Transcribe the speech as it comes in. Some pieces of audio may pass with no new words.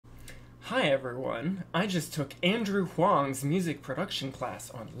Hi everyone, I just took Andrew Huang's music production class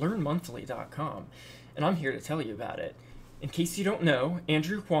on learnmonthly.com, and I'm here to tell you about it. In case you don't know,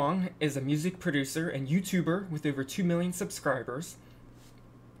 Andrew Huang is a music producer and YouTuber with over 2 million subscribers,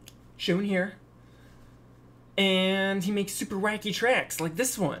 shown here, and he makes super wacky tracks like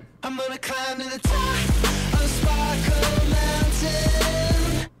this one. I'm gonna climb to the top of Sparkle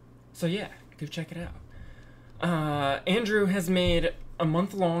Mountain. So yeah, go check it out. Andrew has made a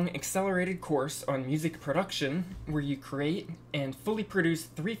month-long accelerated course on music production where you create and fully produce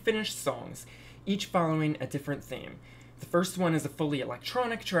 3 finished songs, each following a different theme. The first one is a fully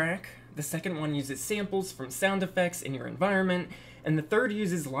electronic track, the second one uses samples from sound effects in your environment, and the third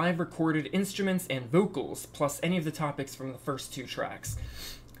uses live recorded instruments and vocals, plus any of the topics from the first 2 tracks.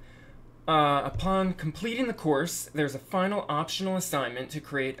 Upon completing the course, there's a final optional assignment to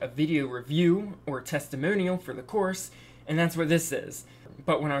create a video review or testimonial for the course, and that's what this is.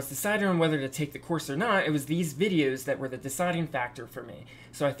 But when I was deciding on whether to take the course or not, it was these videos that were the deciding factor for me.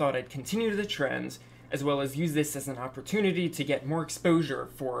 So I thought I'd continue the trend, as well as use this as an opportunity to get more exposure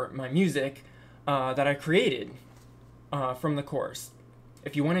for my music that I created from the course.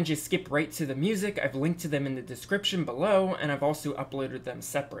 If you want to just skip right to the music, I've linked to them in the description below, and I've also uploaded them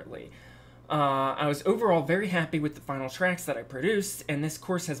separately. I was overall very happy with the final tracks that I produced, and this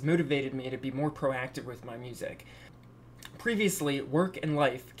course has motivated me to be more proactive with my music. Previously, work and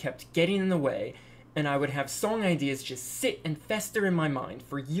life kept getting in the way, and I would have song ideas just sit and fester in my mind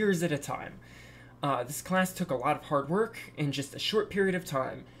for years at a time. This class took a lot of hard work in just a short period of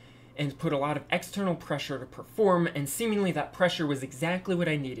time, and put a lot of external pressure to perform, and seemingly that pressure was exactly what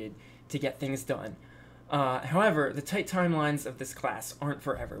I needed to get things done. However, the tight timelines of this class aren't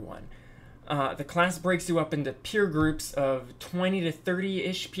for everyone. The class breaks you up into peer groups of 20 to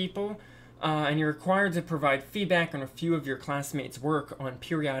 30-ish people, and you're required to provide feedback on a few of your classmates' work on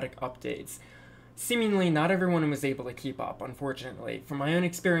periodic updates. Seemingly, not everyone was able to keep up, unfortunately. From my own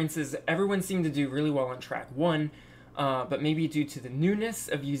experiences, everyone seemed to do really well on track 1, but maybe due to the newness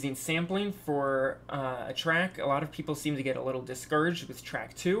of using sampling for a track, a lot of people seemed to get a little discouraged with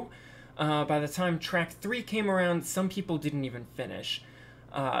track 2. By the time track 3 came around, some people didn't even finish.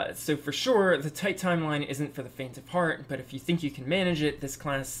 So for sure, the tight timeline isn't for the faint of heart, but if you think you can manage it, this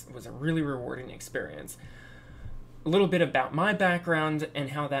class was a really rewarding experience. A little bit about my background and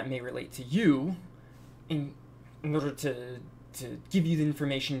how that may relate to you in order to give you the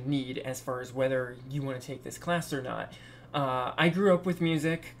information you need as far as whether you want to take this class or not. I grew up with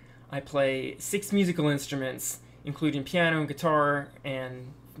music. I play 6 musical instruments, including piano, guitar,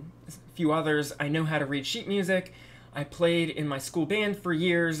 and a few others. I know how to read sheet music. I played in my school band for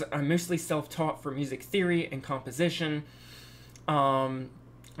years. I'm mostly self-taught for music theory and composition. I'm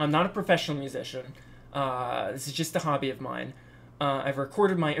not a professional musician. This is just a hobby of mine. I've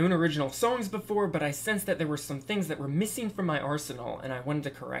recorded my own original songs before, but I sensed that there were some things that were missing from my arsenal, and I wanted to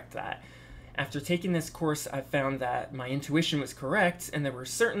correct that. After taking this course, I found that my intuition was correct, and there were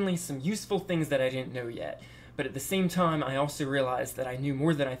certainly some useful things that I didn't know yet. But at the same time, I also realized that I knew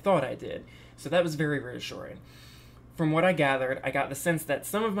more than I thought I did, so that was very reassuring. From what I gathered, I got the sense that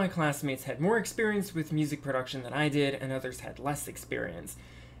some of my classmates had more experience with music production than I did, and others had less experience.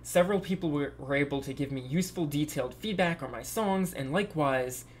 Several people were able to give me useful, detailed feedback on my songs, and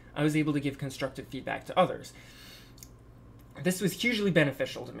likewise, I was able to give constructive feedback to others. This was hugely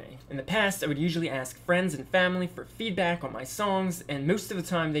beneficial to me. In the past, I would usually ask friends and family for feedback on my songs, and most of the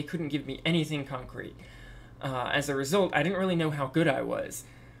time, they couldn't give me anything concrete. As a result, I didn't really know how good I was.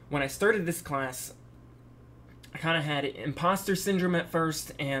 When I started this class, I kind of had imposter syndrome at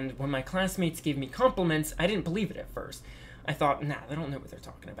first, and when my classmates gave me compliments, I didn't believe it at first. I thought, nah, they don't know what they're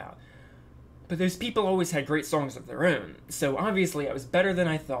talking about. But those people always had great songs of their own, so obviously I was better than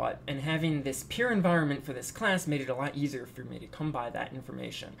I thought, and having this peer environment for this class made it a lot easier for me to come by that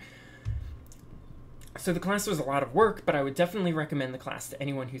information. So the class was a lot of work, but I would definitely recommend the class to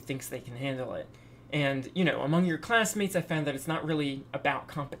anyone who thinks they can handle it. And, you know, among your classmates, I found that it's not really about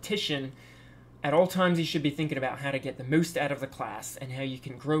competition. At all times, you should be thinking about how to get the most out of the class and how you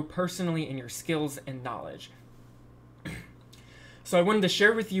can grow personally in your skills and knowledge. So I wanted to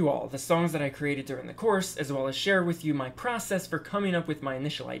share with you all the songs that I created during the course, as well as share with you my process for coming up with my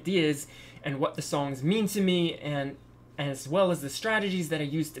initial ideas and what the songs mean to me, and as well as the strategies that I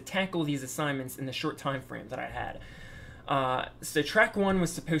used to tackle these assignments in the short time frame that I had. So track 1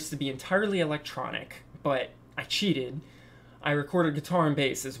 was supposed to be entirely electronic, but I cheated. I recorded guitar and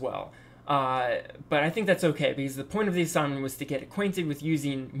bass as well. But I think that's okay, because the point of the assignment was to get acquainted with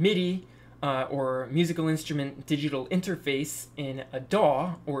using MIDI, or musical instrument digital interface, in a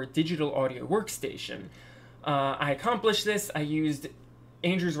DAW, or digital audio workstation. I accomplished this. I used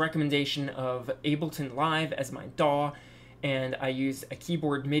Andrew's recommendation of Ableton Live as my DAW, and I used a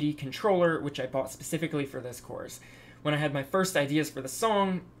keyboard MIDI controller, which I bought specifically for this course. When I had my first ideas for the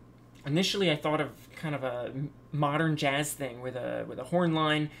song, initially I thought of kind of a modern jazz thing with a horn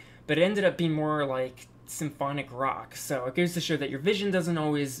line, but it ended up being more like symphonic rock. So it goes to show that your vision doesn't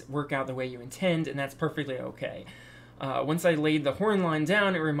always work out the way you intend, and that's perfectly okay. Once I laid the horn line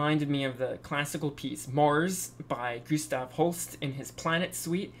down, it reminded me of the classical piece Mars by Gustav Holst in his Planet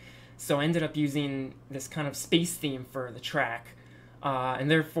Suite, so I ended up using this kind of space theme for the track, and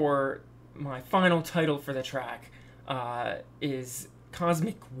therefore my final title for the track is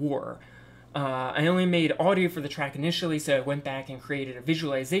Cosmic War. I only made audio for the track initially, so I went back and created a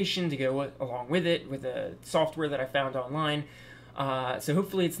visualization to go along with it with the software that I found online. So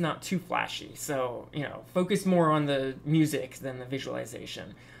hopefully it's not too flashy. So, focus more on the music than the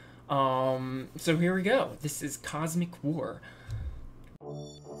visualization. So here we go. This is Cosmic War.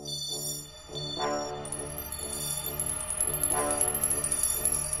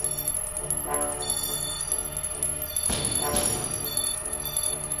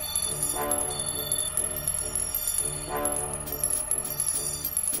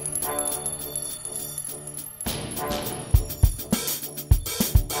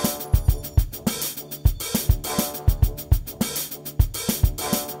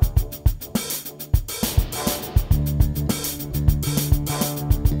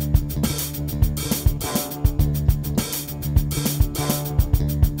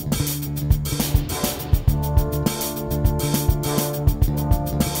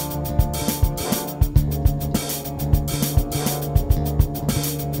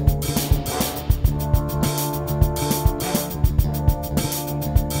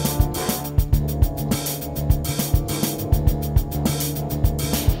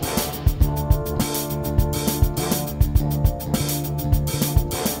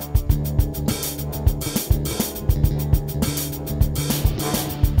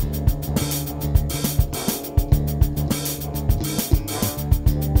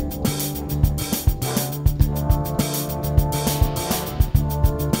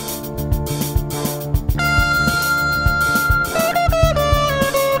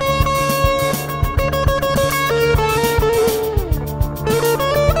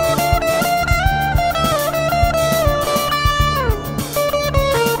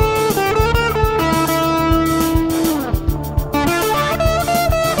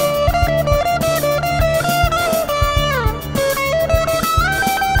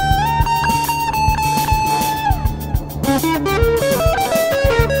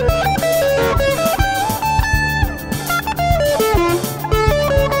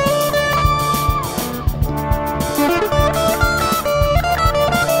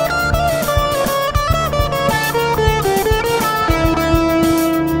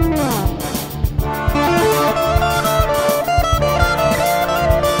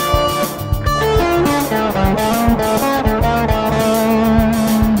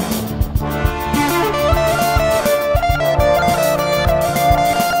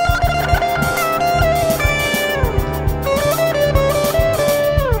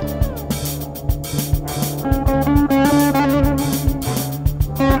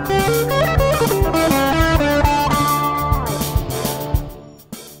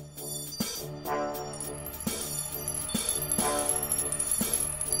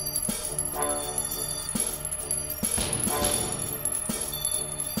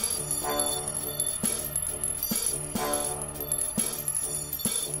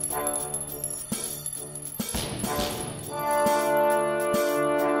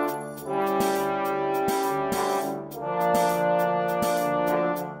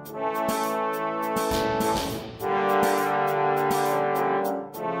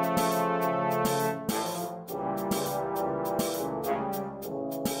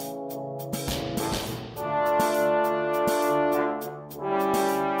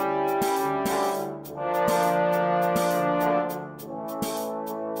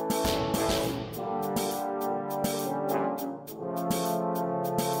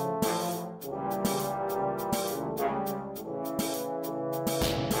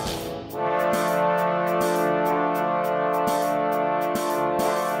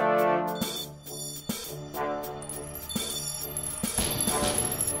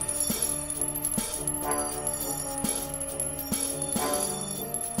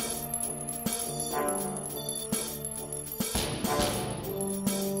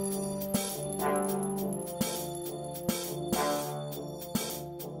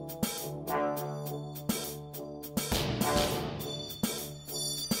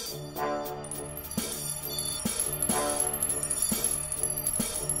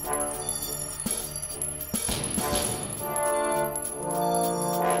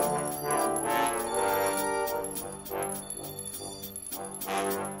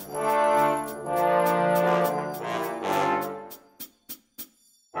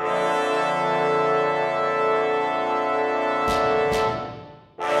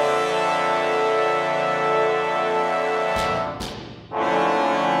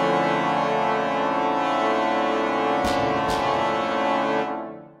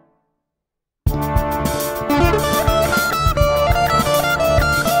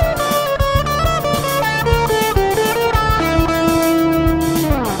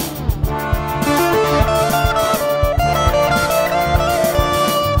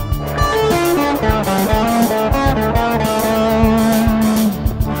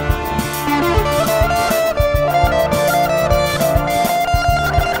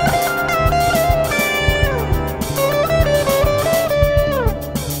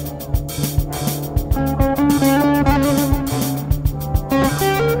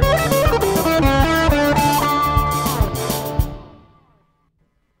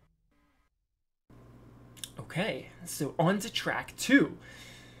 on to track 2.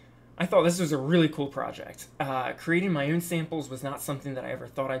 I thought this was a really cool project. Creating my own samples was not something that I ever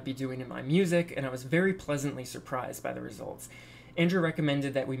thought I'd be doing in my music, and I was very pleasantly surprised by the results. Andrew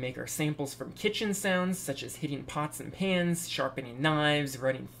recommended that we make our samples from kitchen sounds, such as hitting pots and pans, sharpening knives,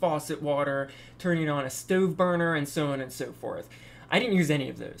 running faucet water, turning on a stove burner, and so on and so forth. I didn't use any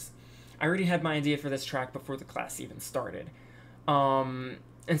of those. I already had my idea for this track before the class even started.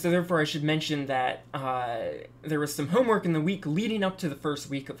 And so therefore I should mention that there was some homework in the week leading up to the first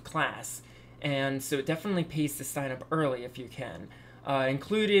week of class, and so it definitely pays to sign up early if you can.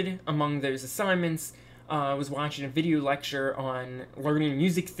 Included among those assignments was watching a video lecture on learning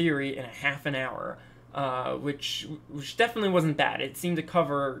music theory in a half an hour, which definitely wasn't bad. It seemed to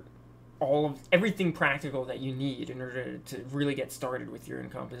cover everything practical that you need in order to really get started with your own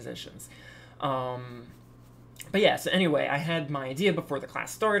compositions. But yeah, so anyway, I had my idea before the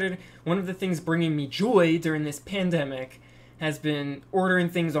class started. One of the things bringing me joy during this pandemic has been ordering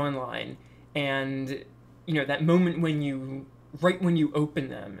things online, and that moment right when you open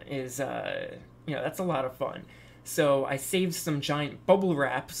them is that's a lot of fun. So I saved some giant bubble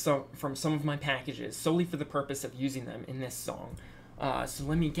wrap from some of my packages solely for the purpose of using them in this song. So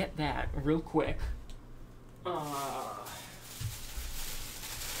let me get that real quick.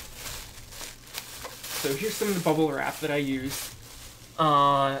 So here's some of the bubble wrap that I used.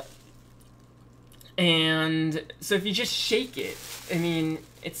 And so if you just shake it, I mean,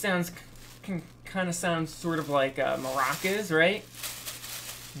 it can kind of sound sort of like maracas, right?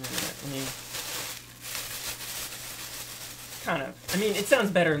 It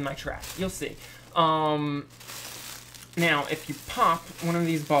sounds better in my track. You'll see. Now, if you pop one of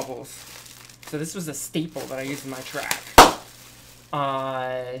these bubbles, so this was a staple that I used in my track.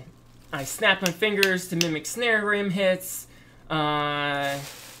 I snap my fingers to mimic snare drum hits. Let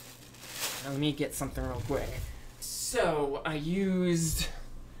me get something real quick. So I used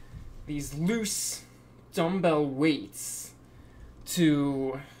these loose dumbbell weights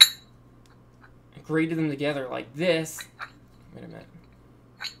to grade them together like this. Wait a minute.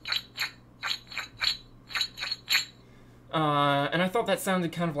 And I thought that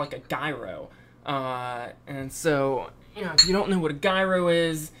sounded kind of like a gyro. And so, if you don't know what a gyro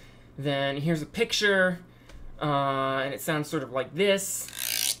is, then here's a picture, and it sounds sort of like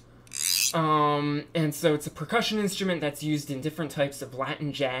this. And so it's a percussion instrument that's used in different types of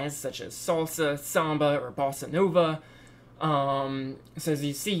Latin jazz, such as salsa, samba, or bossa nova. So as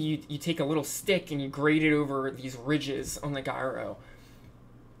you see, you take a little stick and you grade it over these ridges on the gyro.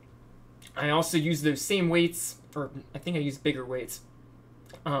 I also use those same weights, or I think I used bigger weights,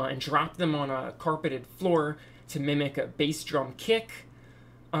 and drop them on a carpeted floor to mimic a bass drum kick.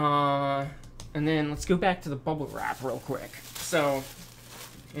 And then let's go back to the bubble wrap real quick. So,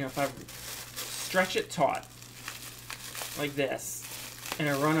 if I stretch it taut, like this, and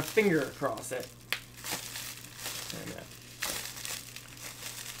I run a finger across it,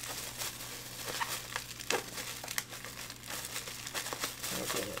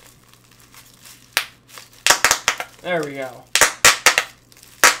 there we go.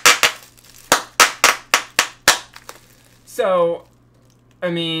 So,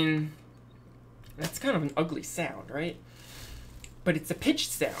 that's kind of an ugly sound, right? But it's a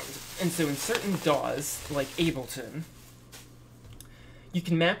pitched sound, and so in certain DAWs, like Ableton, you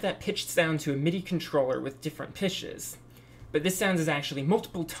can map that pitched sound to a MIDI controller with different pitches. But this sound is actually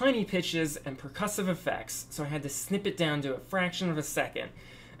multiple tiny pitches and percussive effects, so I had to snip it down to a fraction of a second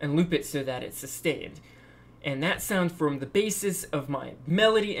and loop it so that it's sustained. And that sound formed the basis of my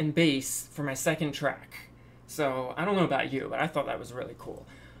melody and bass for my second track. So I don't know about you, but I thought that was really cool.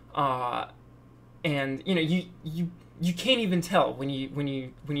 And you can't even tell when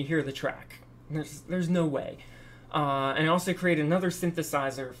you hear the track. There's no way. And I also created another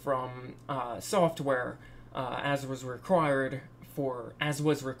synthesizer from software as was required for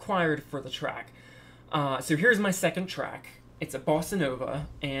the track. So here's my second track. It's a bossa nova,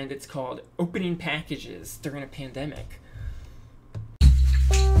 and it's called "Opening Packages During a Pandemic."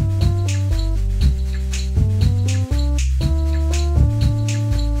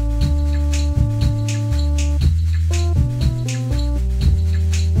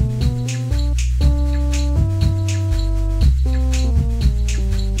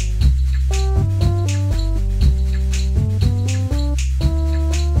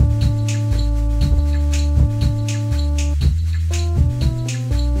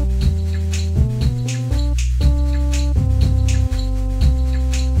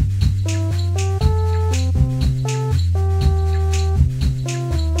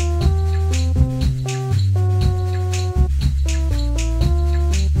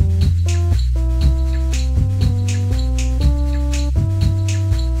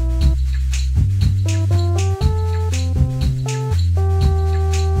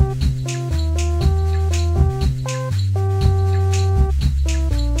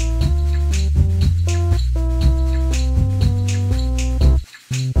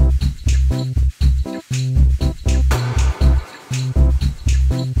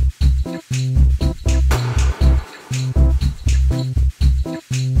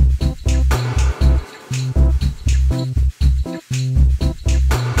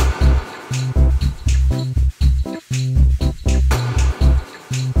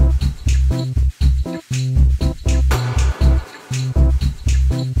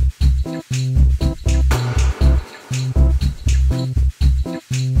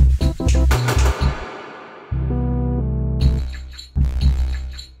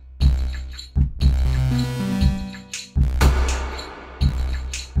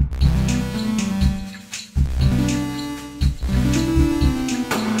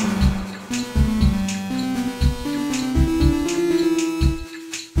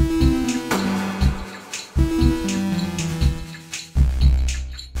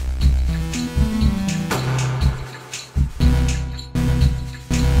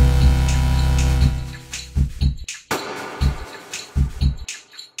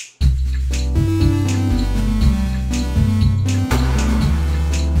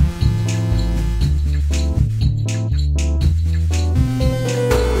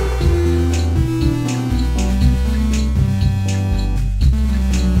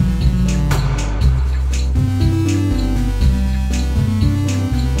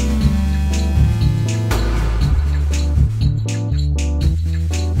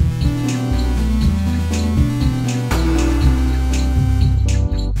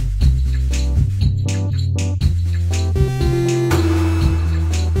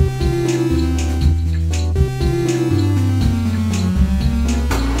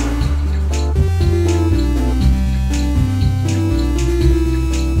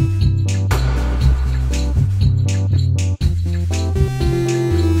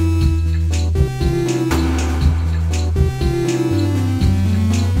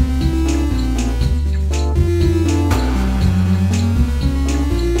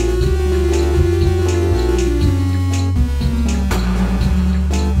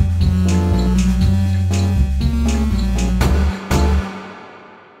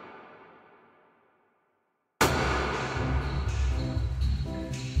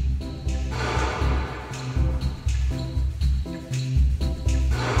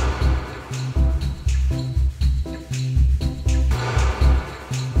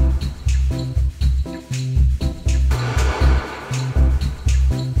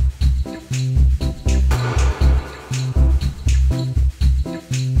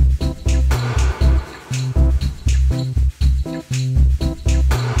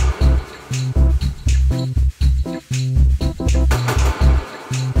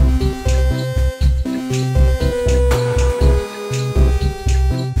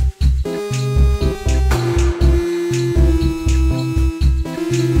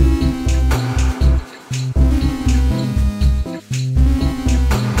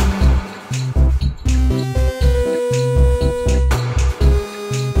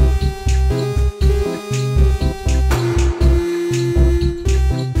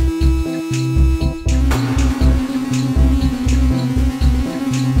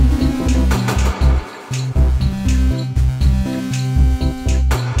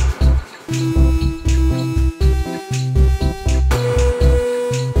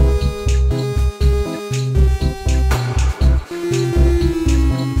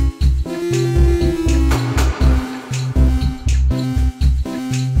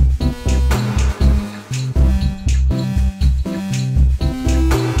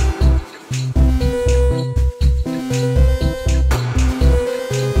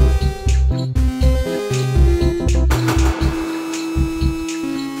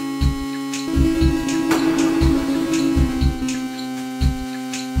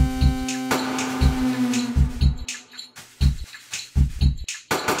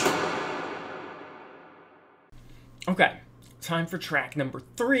 time for track number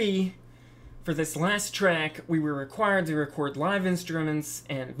 3. For this last track, we were required to record live instruments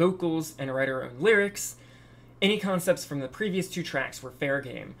and vocals and write our own lyrics. Any concepts from the previous 2 tracks were fair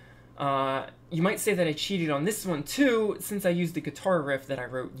game. You might say that I cheated on this one too, since I used the guitar riff that I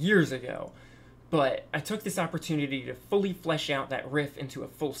wrote years ago. But I took this opportunity to fully flesh out that riff into a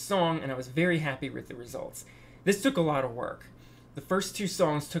full song, and I was very happy with the results. This took a lot of work. The first 2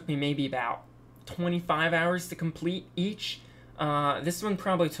 songs took me maybe about 25 hours to complete each. This one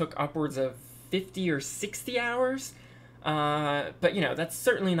probably took upwards of 50 or 60 hours. But, you know, that's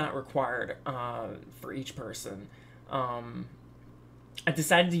certainly not required for each person. I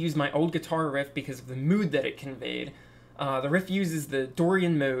decided to use my old guitar riff because of the mood that it conveyed. The riff uses the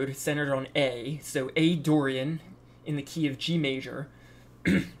Dorian mode centered on A, so A Dorian in the key of G major.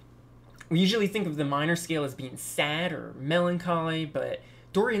 We usually think of the minor scale as being sad or melancholy, but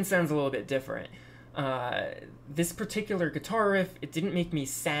Dorian sounds a little bit different. This particular guitar riff, it didn't make me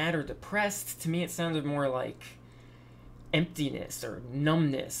sad or depressed. To me, it sounded more like emptiness or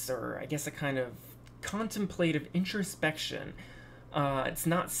numbness, or I guess a kind of contemplative introspection. It's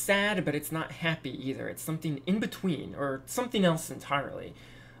not sad, but it's not happy either. It's something in between, or something else entirely.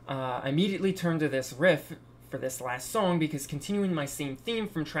 I immediately turned to this riff for this last song because, continuing my same theme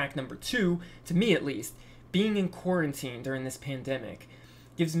from track number 2, to me at least, being in quarantine during this pandemic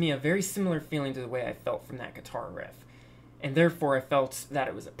gives me a very similar feeling to the way I felt from that guitar riff. And therefore I felt that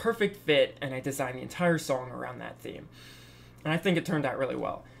it was a perfect fit, and I designed the entire song around that theme. And I think it turned out really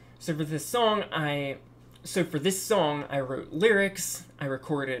well. So for this song, I wrote lyrics, I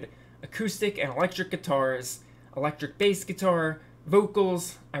recorded acoustic and electric guitars, electric bass guitar,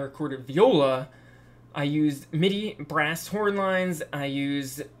 vocals, I recorded viola, I used MIDI brass horn lines, I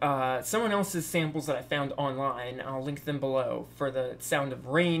used someone else's samples that I found online, I'll link them below, for the sound of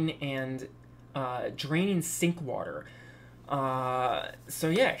rain and draining sink water. So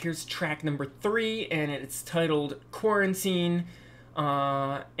yeah, here's track number 3, and it's titled Quarantine.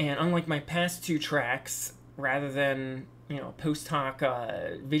 And unlike my past 2 tracks, rather than, you know, post hoc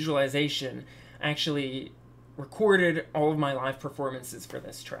visualization, I actually recorded all of my live performances for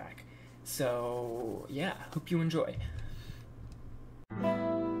this track. So yeah, hope you enjoy.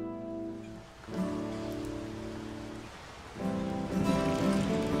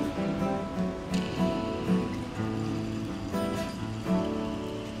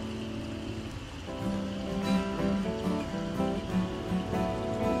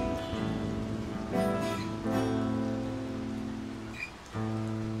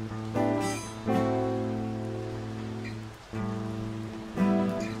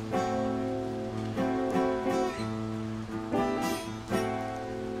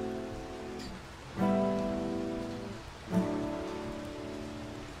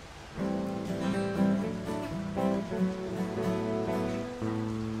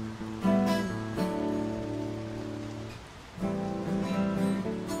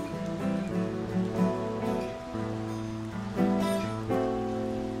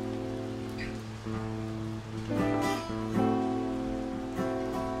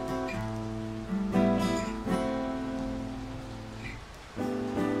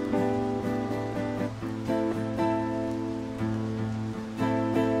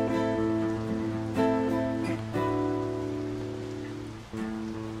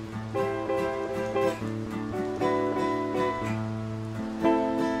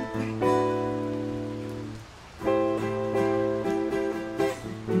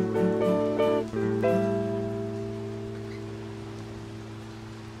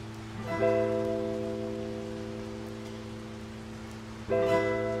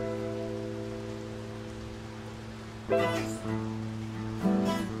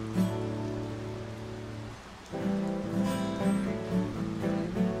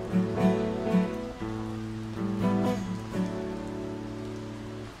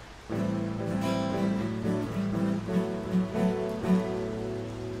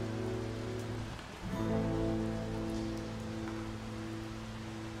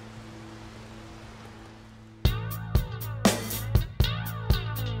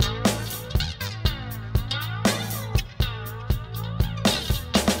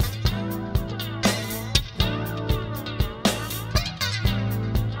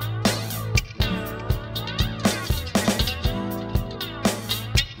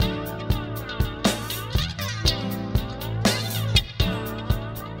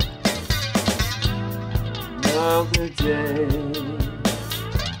 Another day,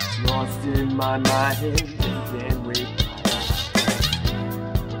 lost in my mind and can't wake my eyes.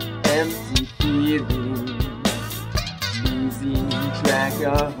 Empty feeling, losing track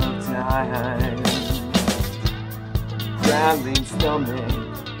of time. growling stomach.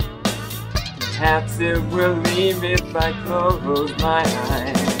 Perhaps it will leave if I close my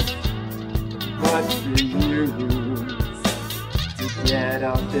eyes. What's the use to get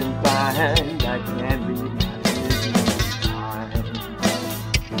up and find I can't read my business mind?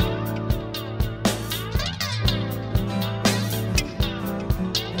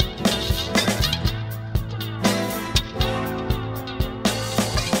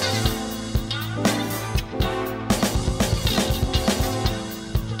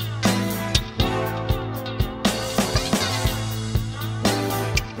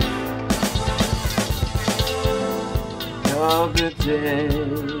 Another day,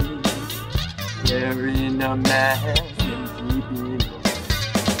 wearing a mask and keeping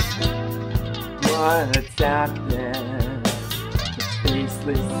what's out there. The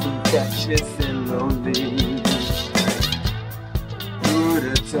faceless, infectious, and lonely. Who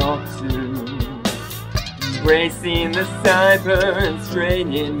to talk to? Embracing the cyber and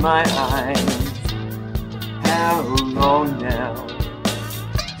straining my eyes. How long now?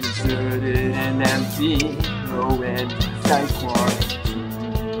 Deserted and empty, no end.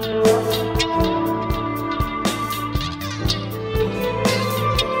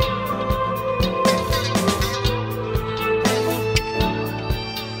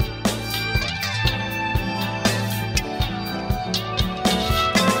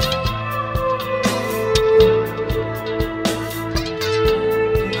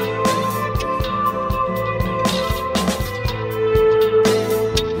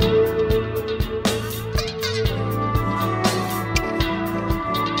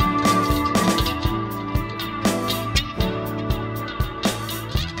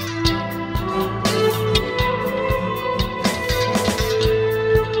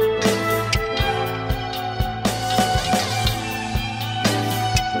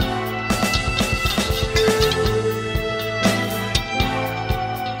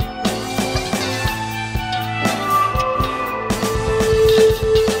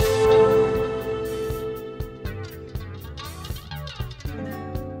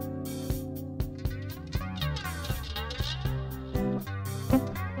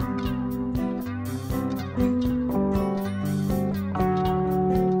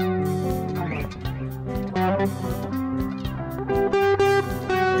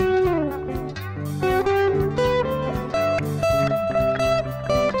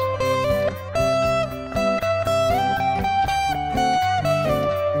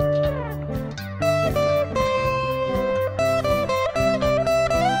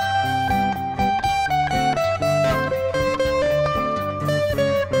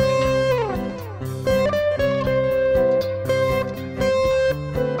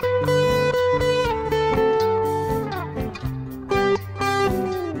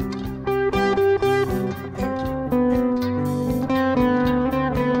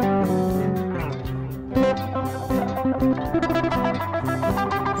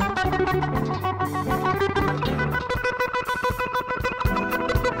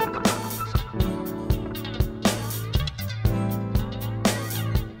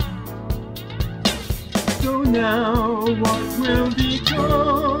 So now what will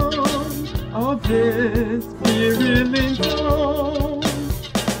become of this virulent tone?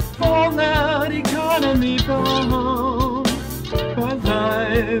 Fallout economy bomb, but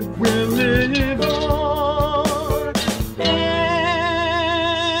life will live on in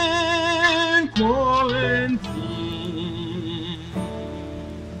quarantine.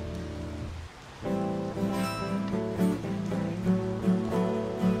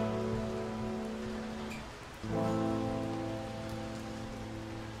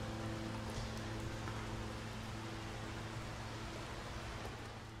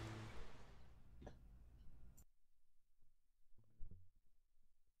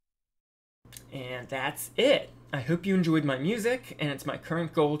 And that's it. I hope you enjoyed my music, and it's my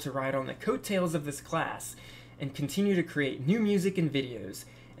current goal to ride on the coattails of this class and continue to create new music and videos.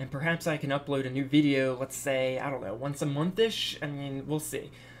 And perhaps I can upload a new video, let's say, I don't know, once a month-ish? I mean, we'll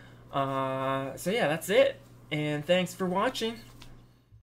see. So yeah, that's it. And thanks for watching.